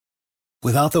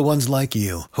Without the ones like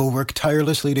you, who work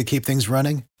tirelessly to keep things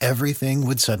running, everything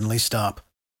would suddenly stop.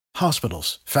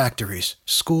 Hospitals, factories,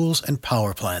 schools, and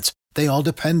power plants, they all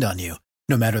depend on you.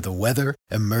 No matter the weather,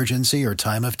 emergency, or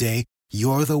time of day,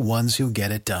 you're the ones who get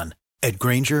it done. At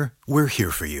Grainger, we're here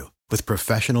for you with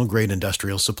professional-grade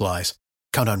industrial supplies.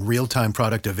 Count on real-time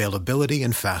product availability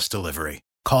and fast delivery.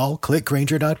 Call,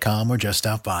 clickgrainger.com, or just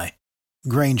stop by.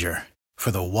 Grainger, for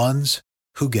the ones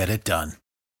who get it done.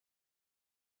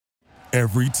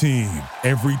 Every team,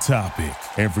 every topic,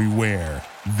 everywhere.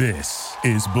 This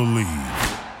is Believe.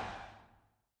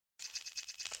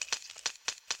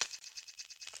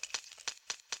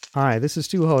 Hi, this is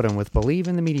Stu Hoden with Believe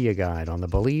in the Media Guide on the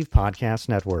Believe Podcast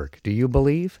Network. Do you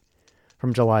believe?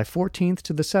 From July 14th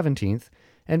to the 17th,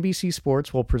 NBC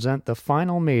Sports will present the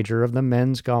final major of the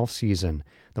men's golf season,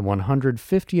 the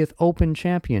 150th Open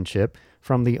Championship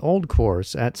from the Old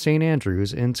Course at St.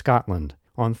 Andrews in Scotland.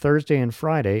 On Thursday and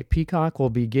Friday, Peacock will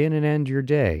begin and end your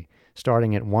day,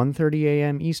 starting at 1:30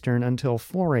 a.m. Eastern until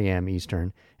 4 a.m.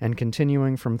 Eastern, and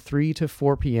continuing from 3 to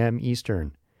 4 p.m.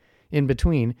 Eastern. In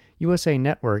between, USA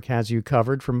Network has you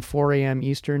covered from 4 a.m.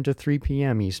 Eastern to 3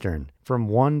 p.m. Eastern. From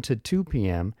 1 to 2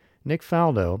 p.m., Nick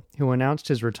Faldo, who announced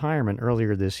his retirement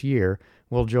earlier this year,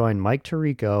 will join Mike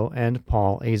Tirico and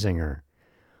Paul Azinger.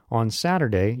 On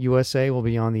Saturday, USA will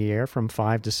be on the air from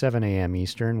 5 to 7 a.m.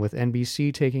 Eastern, with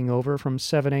NBC taking over from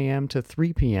 7 a.m. to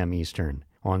 3 p.m. Eastern.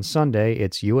 On Sunday,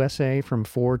 it's USA from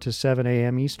 4 to 7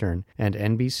 a.m. Eastern and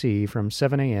NBC from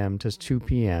 7 a.m. to 2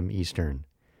 p.m. Eastern.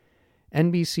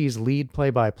 NBC's lead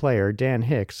play-by-player, Dan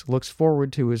Hicks, looks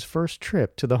forward to his first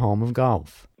trip to the home of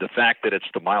golf. The fact that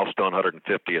it's the milestone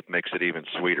 150th makes it even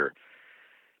sweeter.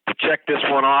 To check this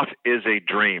one off is a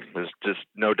dream. There's just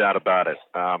no doubt about it.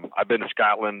 I've been to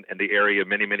Scotland and the area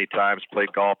many, many times,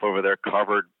 played golf over there,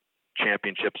 covered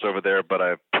championships over there, but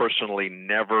I've personally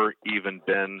never even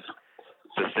been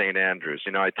to St. Andrews.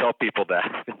 You know, I tell people that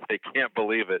they can't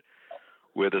believe it.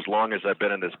 With as long as I've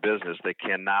been in this business, they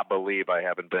cannot believe I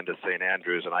haven't been to St.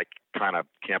 Andrews, and I kind of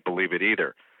can't believe it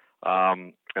either.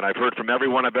 And I've heard from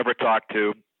everyone I've ever talked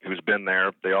to who's been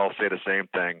there. They all say the same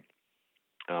thing.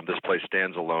 This place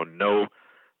stands alone. No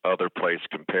other place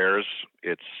compares.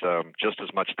 It's just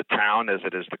as much the town as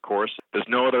it is the course. There's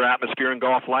no other atmosphere in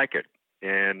golf like it.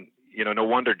 And, you know, no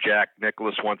wonder Jack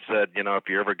Nicklaus once said, you know, if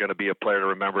you're ever going to be a player to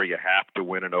remember, you have to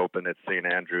win an Open at St.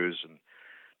 Andrews. And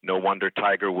no wonder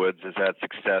Tiger Woods has had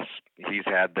success he's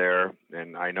had there,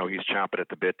 and I know he's chomping at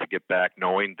the bit to get back,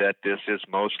 knowing that this is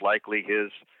most likely his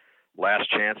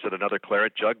last chance at another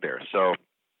claret jug there. So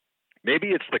maybe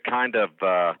it's the kind of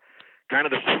the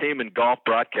same in golf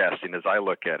broadcasting as I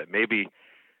look at it. Maybe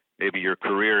your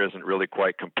career isn't really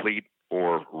quite complete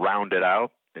or rounded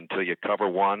out until you cover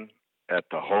one at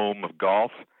the home of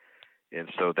golf, and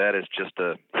so that is just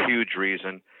a huge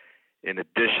reason. In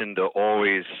addition to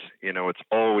always, you know, it's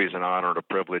always an honor and a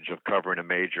privilege of covering a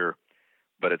major,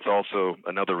 but it's also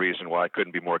another reason why I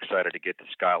couldn't be more excited to get to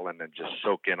Scotland and just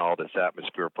soak in all this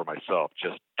atmosphere for myself.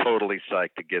 Just totally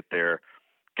psyched to get there,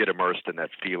 get immersed in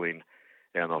that feeling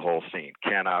and the whole scene.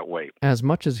 Cannot wait. As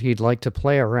much as he'd like to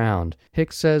play around,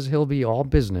 Hicks says he'll be all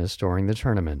business during the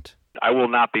tournament. I will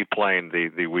not be playing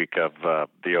the week of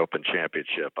the Open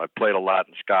Championship. I've played a lot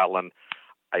in Scotland.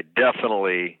 I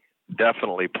definitely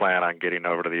plan on getting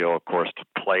over to the Old Course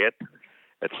to play it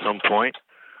at some point.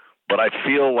 But I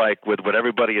feel like with what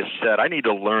everybody has said, I need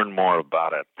to learn more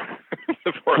about it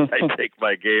before I take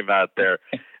my game out there.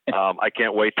 I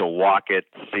can't wait to walk it,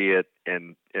 see it,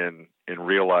 and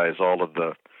realize all of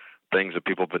the things that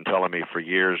people have been telling me for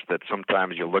years, that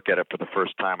sometimes you look at it for the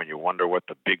first time and you wonder what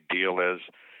the big deal is.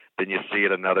 Then you see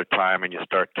it another time and you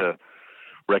start to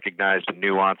recognize the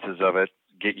nuances of it,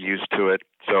 get used to it.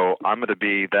 So I'm going to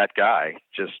be that guy,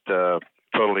 just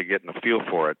totally getting a feel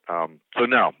for it. So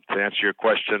no, to answer your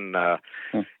question,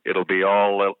 it'll be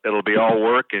all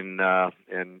work and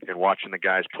watching the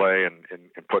guys play and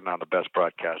putting on the best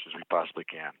broadcast as we possibly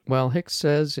can. Well, Hicks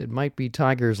says it might be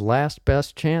Tiger's last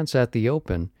best chance at the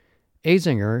Open.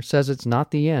 Azinger says it's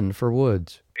not the end for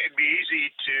Woods. It'd be easy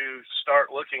to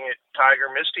start looking at Tiger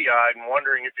misty-eyed and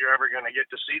wondering if you're ever going to get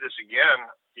to see this again.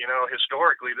 You know,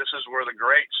 historically, this is where the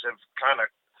greats have kind of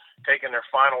taken their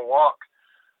final walk.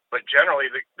 But generally,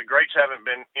 the greats haven't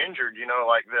been injured, you know,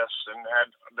 like this and had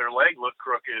their leg look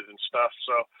crooked and stuff.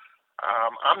 So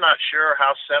I'm not sure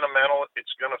how sentimental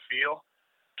it's going to feel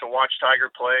to watch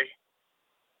Tiger play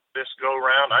this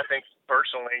go-round. I think,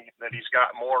 personally, that he's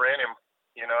got more in him.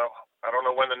 You know, I don't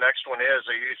know when the next one is.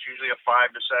 It's usually a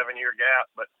 5 to 7 year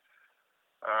gap, but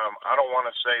I don't want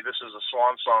to say this is a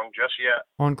swan song just yet.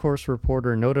 On-course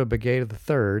reporter Nota Begay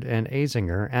III and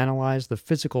Azinger analyzed the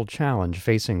physical challenge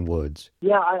facing Woods.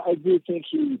 Yeah, I do think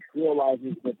he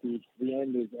realizes that the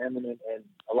end is imminent and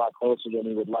a lot closer than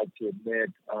he would like to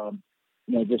admit.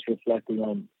 Just reflecting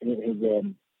on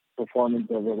his performance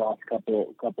over the last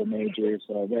couple majors,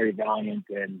 very valiant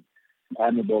and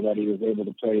admirable that he was able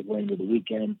to play his way into the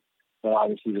weekend. But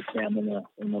obviously the stamina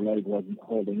in the leg wasn't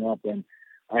holding up, and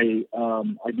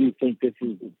I do think this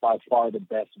is by far the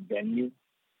best venue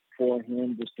for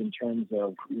him, just in terms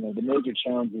of, the major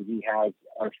challenges he has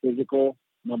are physical,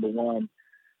 number one.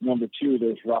 Number two,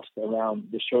 there's rust around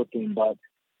the short game. But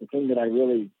the thing that I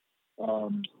really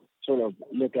sort of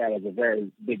look at as a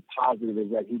very big positive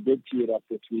is that he did tee it up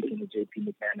this week in the JP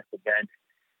McManus event.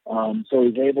 So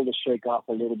he's able to shake off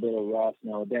a little bit of rust.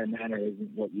 Now, Dan Manor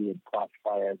isn't what you would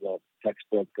classify as a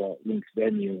textbook links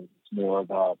venue. It's more of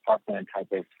a parkland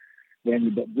type of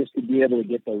venue. But just to be able to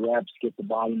get the reps, get the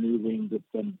body moving, get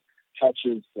some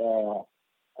touches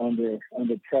under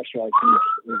pressure, I think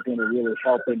is going to really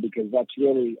help him, because that's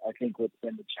really, I think, what's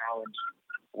been the challenge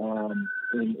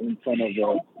in some of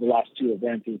the last two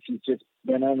events. Is he's just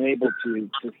been unable to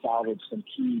salvage some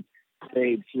key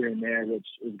saves here and there, which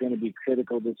is going to be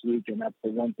critical this week. And that's the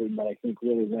one thing that I think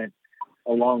really went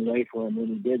a long way for him when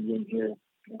he did win here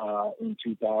in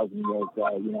 2000. Was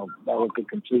that was a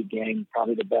complete game,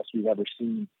 probably the best we've ever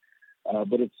seen.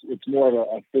 But it's more of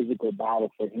a physical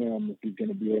battle for him if he's going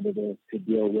to be able to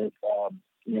deal with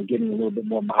getting a little bit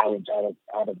more mileage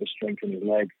out of the strength in his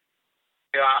leg.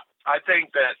 Yeah, I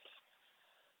think that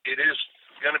it is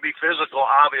going to be physical.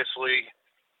 Obviously,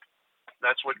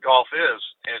 that's what golf is.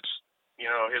 It's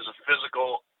his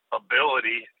physical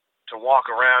ability to walk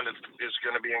around is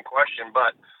going to be in question,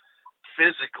 but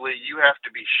physically you have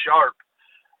to be sharp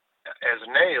as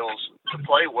nails to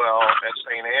play well at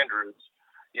St. Andrews.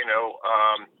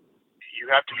 You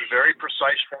have to be very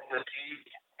precise from the tee,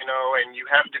 and you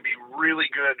have to be really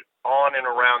good on and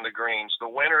around the greens. The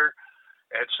winner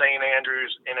at St.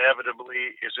 Andrews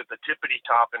inevitably is at the tippity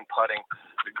top in putting.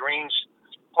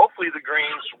 Hopefully the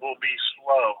greens will be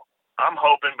slow. I'm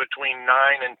hoping between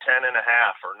 9 and 10.5,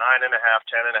 or 9.5,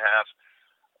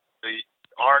 10.5. The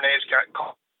RNA's got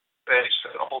caught base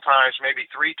a couple times, maybe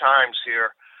 3 times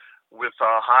here with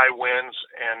high winds,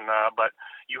 but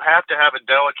you have to have a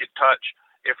delicate touch.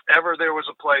 If ever there was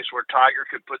a place where Tiger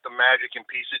could put the magic and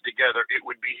piece it together, it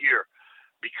would be here,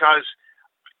 because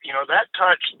that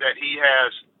touch that he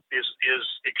has is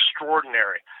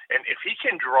extraordinary. And if he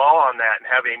can draw on that and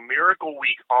have a miracle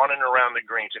week on and around the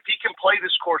greens, if he can play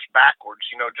this course backwards,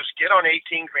 just get on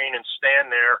 18 green and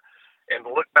stand there and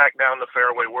look back down the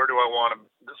fairway,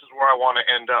 this is where I want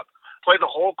to end up. Play the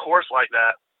whole course like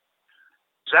that.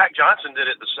 Zach Johnson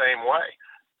did it the same way.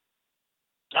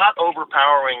 Not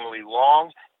overpoweringly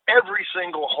long. Every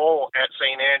single hole at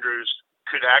St. Andrews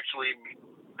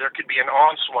there could be an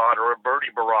onslaught or a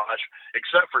birdie barrage,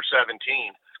 except for 17.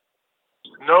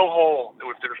 No hole,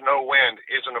 if there's no wind,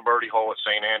 isn't a birdie hole at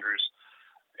St. Andrews.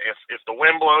 If the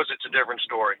wind blows, it's a different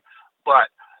story. But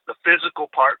the physical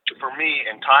part for me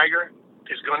and Tiger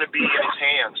is going to be in his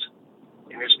hands,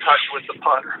 in his touch with the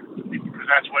putter, because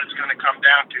that's what it's going to come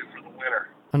down to for the winner.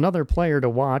 Another player to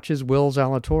watch is Will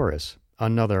Zalatoris.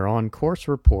 Another on-course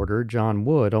reporter, John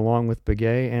Wood, along with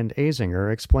Begay and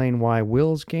Azinger, explain why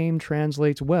Will's game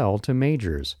translates well to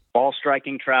majors. Ball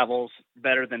striking travels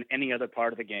better than any other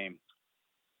part of the game.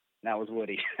 That was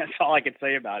Woody. That's all I could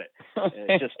say about it.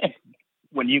 It's just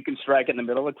when you can strike in the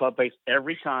middle of the club face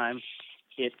every time,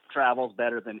 it travels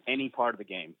better than any part of the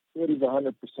game. Woody's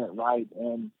 100% right,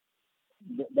 and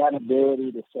that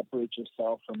ability to separate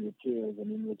yourself from your peers. I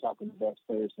mean, we're talking the best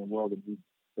players in the world, and he's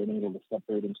been able to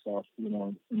separate himself,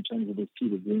 in terms of his tee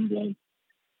to green game,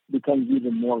 becomes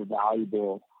even more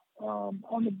valuable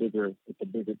at the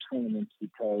bigger tournaments,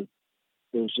 because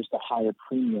there's just a higher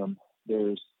premium.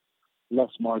 There's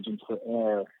less margin for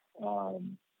error.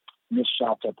 Missed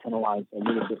shots are penalized a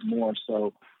little bit more.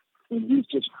 So when he's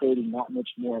just creating that much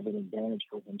more of an advantage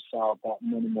for himself, that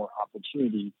many more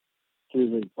opportunities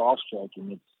through his ball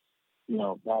striking, it's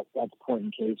that's point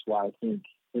in case why I think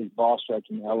his ball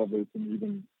striking elevates him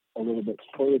even a little bit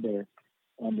further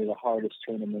under the hardest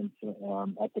tournaments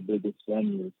at the biggest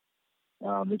venues,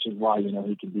 which is why he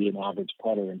can be an average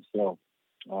putter and still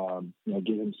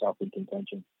get himself in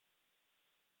contention.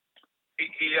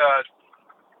 He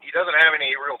doesn't have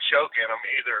any real choke in him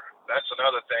either. That's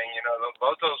another thing.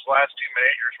 Both those last 2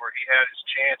 majors where he had his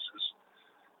chances,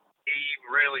 he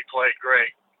really played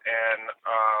great, and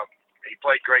he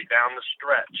played great down the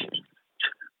stretch.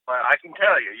 But I can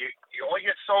tell you only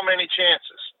get so many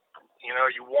chances.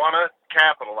 You want to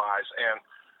capitalize, and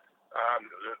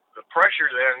The pressure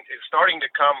then is starting to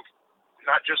come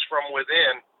not just from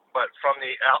within, but from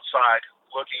the outside,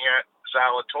 looking at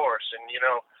Zalatoris. And,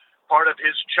 part of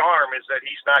his charm is that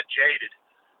he's not jaded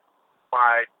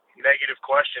by negative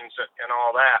questions and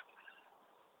all that.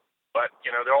 But,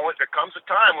 there comes a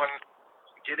time when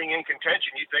getting in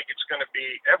contention, you think it's going to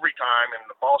be every time, and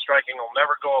the ball striking will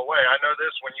never go away. I know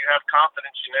this, when you have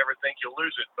confidence, you never think you'll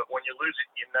lose it. But when you lose it,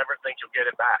 you never think you'll get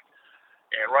it back.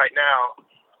 And right now,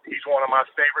 he's one of my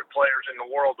favorite players in the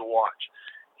world to watch.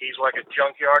 He's like a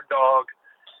junkyard dog,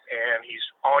 and he's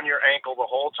on your ankle the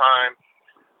whole time.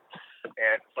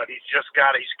 But he's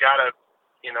got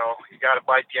to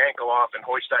bite the ankle off and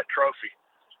hoist that trophy.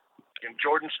 And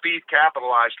Jordan Spieth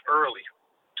capitalized early.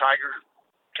 Tiger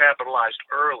capitalized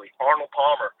early. Arnold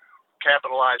Palmer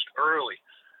capitalized early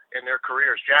in their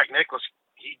careers. Jack Nicklaus,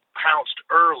 he pounced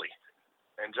early.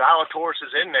 And Zalatoris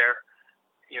is in there.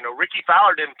 Ricky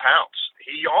Fowler didn't pounce.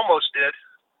 He almost did.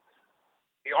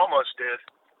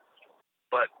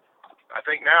 But I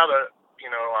think now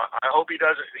I hope he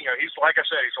doesn't. He's, like I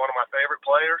said, he's one of my favorite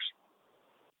players.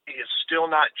 He is still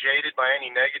not jaded by any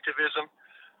negativism.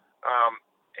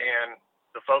 And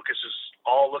the focus is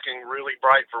all looking really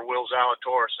bright for Will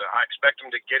Zalatoris. I expect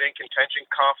him to get in contention.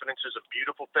 Confidence is a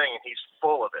beautiful thing, and he's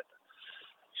full of it.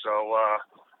 So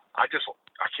I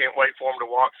can't wait for him to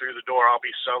walk through the door. I'll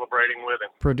be celebrating with him.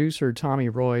 Producer Tommy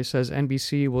Roy says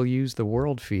NBC will use the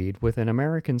world feed with an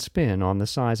American spin on the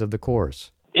size of the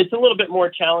course. It's a little bit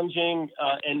more challenging,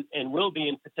 and will be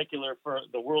in particular for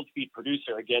the world feed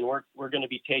producer. Again, we're going to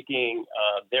be taking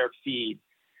their feed.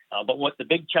 But what the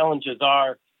big challenges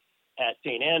are at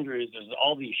St. Andrews is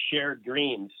all these shared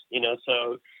greens,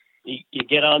 so you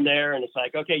get on there and it's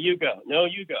like, okay, you go. No,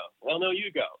 you go. Well, no, you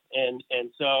go. And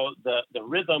so the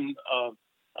rhythm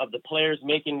of the players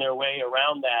making their way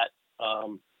around that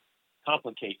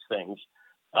complicates things.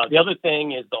 The other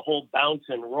thing is the whole bounce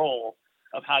and roll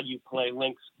of how you play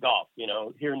links golf.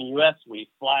 Here in the U.S., we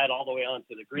fly it all the way onto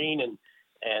the green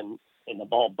and the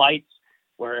ball bites,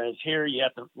 whereas here you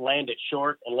have to land it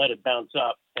short and let it bounce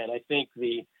up. And I think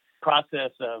the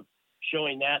process of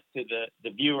showing that to the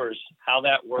viewers, how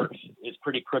that works, is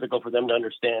pretty critical for them to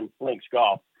understand links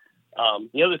golf.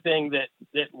 The other thing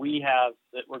that we have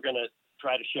that we're going to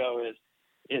try to show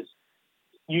is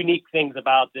unique things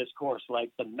about this course, like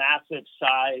the massive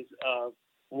size of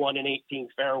 1 18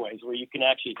 fairways, where you can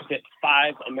actually fit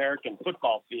 5 American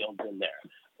football fields in there,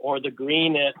 or the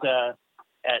green that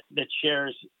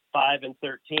shares 5 and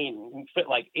 13. You can fit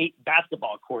like 8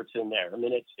 basketball courts in there. I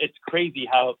mean, it's crazy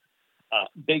how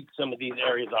big some of these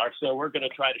areas are, so we're going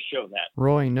to try to show that.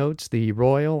 Roy notes the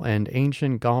Royal and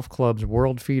Ancient Golf Club's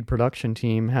World Feed production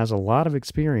team has a lot of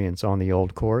experience on the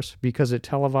old course because it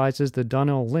televises the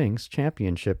Dunhill Links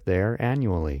Championship there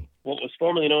annually. What was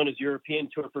formerly known as European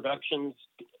Tour Productions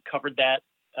covered that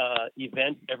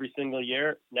event every single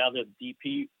year. Now the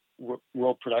DP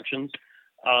World Productions.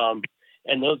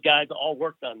 And those guys all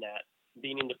worked on that,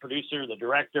 meaning the producer, the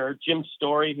director. Jim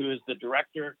Story, who is the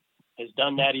director, has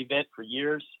done that event for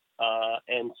years.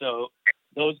 And so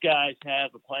those guys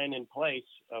have a plan in place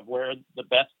of where the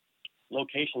best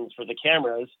locations for the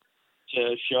cameras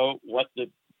to show what the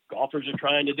golfers are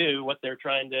trying to do, what they're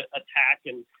trying to attack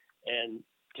and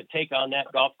to take on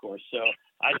that golf course. So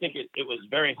I think it was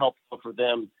very helpful for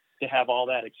them to have all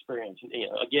that experience.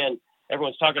 Again,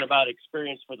 everyone's talking about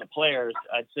experience for the players.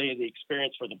 I'd say the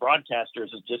experience for the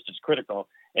broadcasters is just as critical.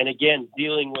 And again,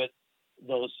 dealing with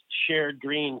those shared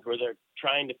greens where they're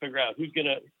trying to figure out who's going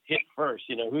to hit first,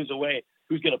 who's away,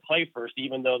 who's going to play first,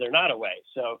 even though they're not away.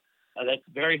 So that's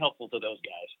very helpful to those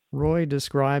guys. Roy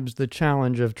describes the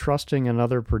challenge of trusting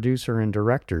another producer and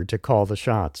director to call the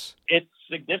shots. It's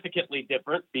significantly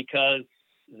different because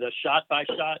the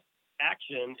shot-by-shot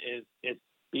action is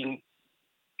being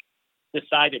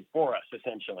decided for us,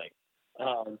 essentially.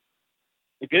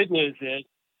 The good news is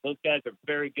those guys are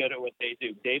very good at what they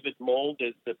do. David Mold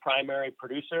is the primary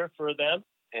producer for them.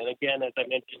 And again, as I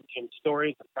mentioned, Jim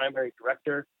Story is the primary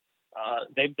director.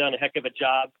 They've done a heck of a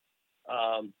job.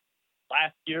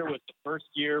 Last year was the first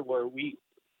year where we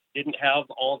didn't have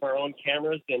all of our own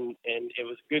cameras, and it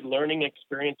was a good learning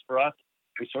experience for us.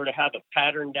 We sort of have a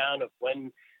pattern down of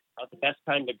when the best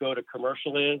time to go to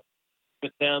commercial is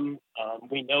with them.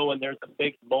 We know when there's a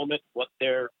big moment what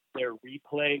their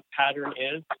replay pattern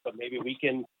is, so maybe we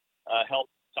can help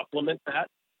supplement that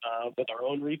with our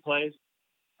own replays,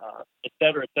 et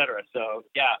cetera, et cetera. So,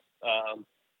 yeah,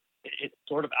 it's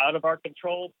sort of out of our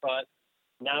control, but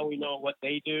Now we know what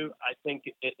they do. I think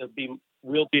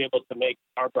we'll be able to make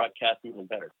our broadcast even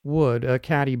better. Wood, a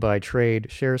caddy by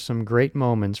trade, shares some great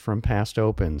moments from past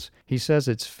Opens. He says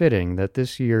it's fitting that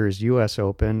this year's U.S.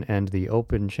 Open and the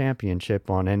Open Championship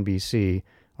on NBC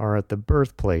are at the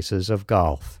birthplaces of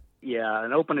golf. Yeah,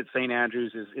 an Open at St.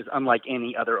 Andrews is unlike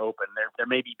any other Open. There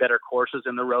may be better courses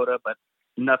in the Rota, but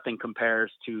nothing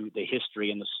compares to the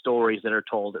history and the stories that are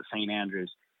told at St.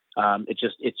 Andrews.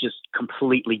 It's just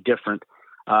completely different.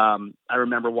 I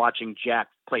remember watching Jack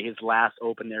play his last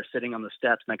Open there, sitting on the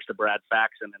steps next to Brad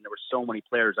Faxon, and there were so many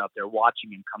players out there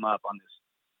watching him come up on this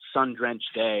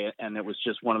sun-drenched day, and it was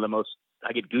just one of the most,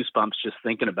 I get goosebumps just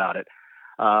thinking about it.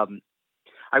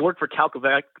 I worked for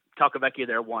Calcavecchia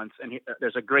there once, and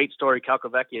there's a great story.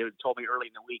 Calcavecchia told me early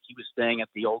in the week he was staying at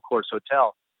the Old Course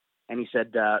Hotel, and he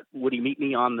said, would he meet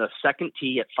me on the second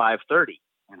tee at 5:30?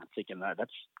 And I'm thinking,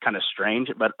 that's kind of strange,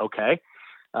 but okay.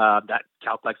 That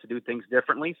Calc likes to do things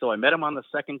differently. So I met him on the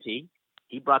second tee.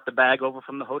 He brought the bag over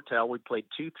from the hotel. We played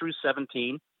 2 through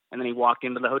 17, and then he walked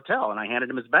into the hotel, and I handed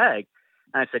him his bag.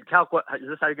 And I said, Calc, is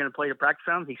this how you're going to play your practice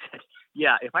round? He said,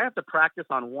 yeah, if I have to practice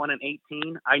on 1 and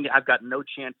 18, I've got no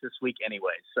chance this week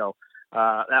anyway. So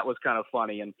that was kind of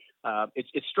funny. And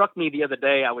it struck me the other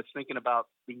day, I was thinking about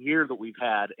the year that we've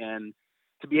had, and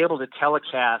to be able to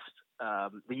telecast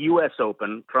the U.S.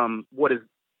 Open from what is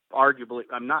arguably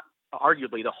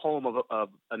the home of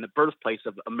and the birthplace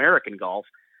of American golf.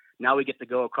 Now we get to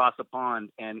go across the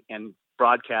pond and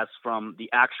broadcast from the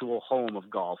actual home of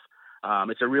golf.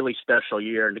 It's a really special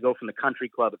year, and to go from the country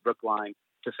club at Brookline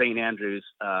to St. Andrews,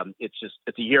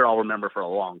 it's a year I'll remember for a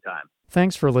long time.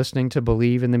 Thanks for listening to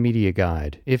Believe in the Media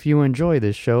Guide. If you enjoy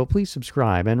this show, please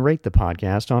subscribe and rate the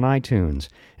podcast on iTunes,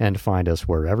 and find us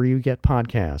wherever you get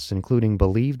podcasts, including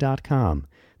Believe.com.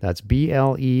 That's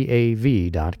BLEAV.com.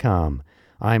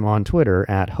 I'm on Twitter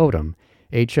at Hodem,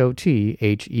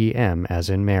 HOTHEM as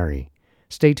in Mary.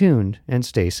 Stay tuned and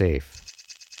stay safe.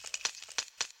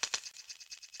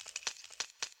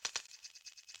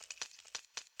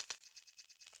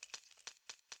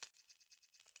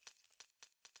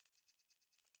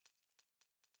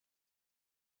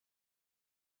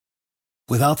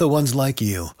 Without the ones like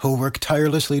you, who work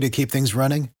tirelessly to keep things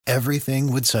running,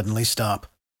 everything would suddenly stop.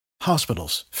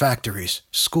 Hospitals, factories,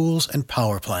 schools, and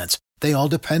power plants, they all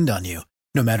depend on you.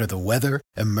 No matter the weather,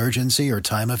 emergency, or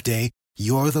time of day,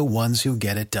 you're the ones who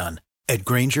get it done. At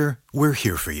Grainger, we're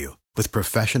here for you with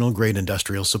professional-grade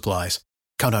industrial supplies.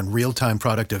 Count on real-time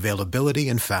product availability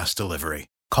and fast delivery.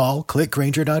 Call, click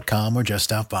Grainger.com, or just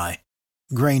stop by.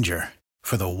 Grainger,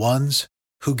 for the ones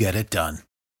who get it done.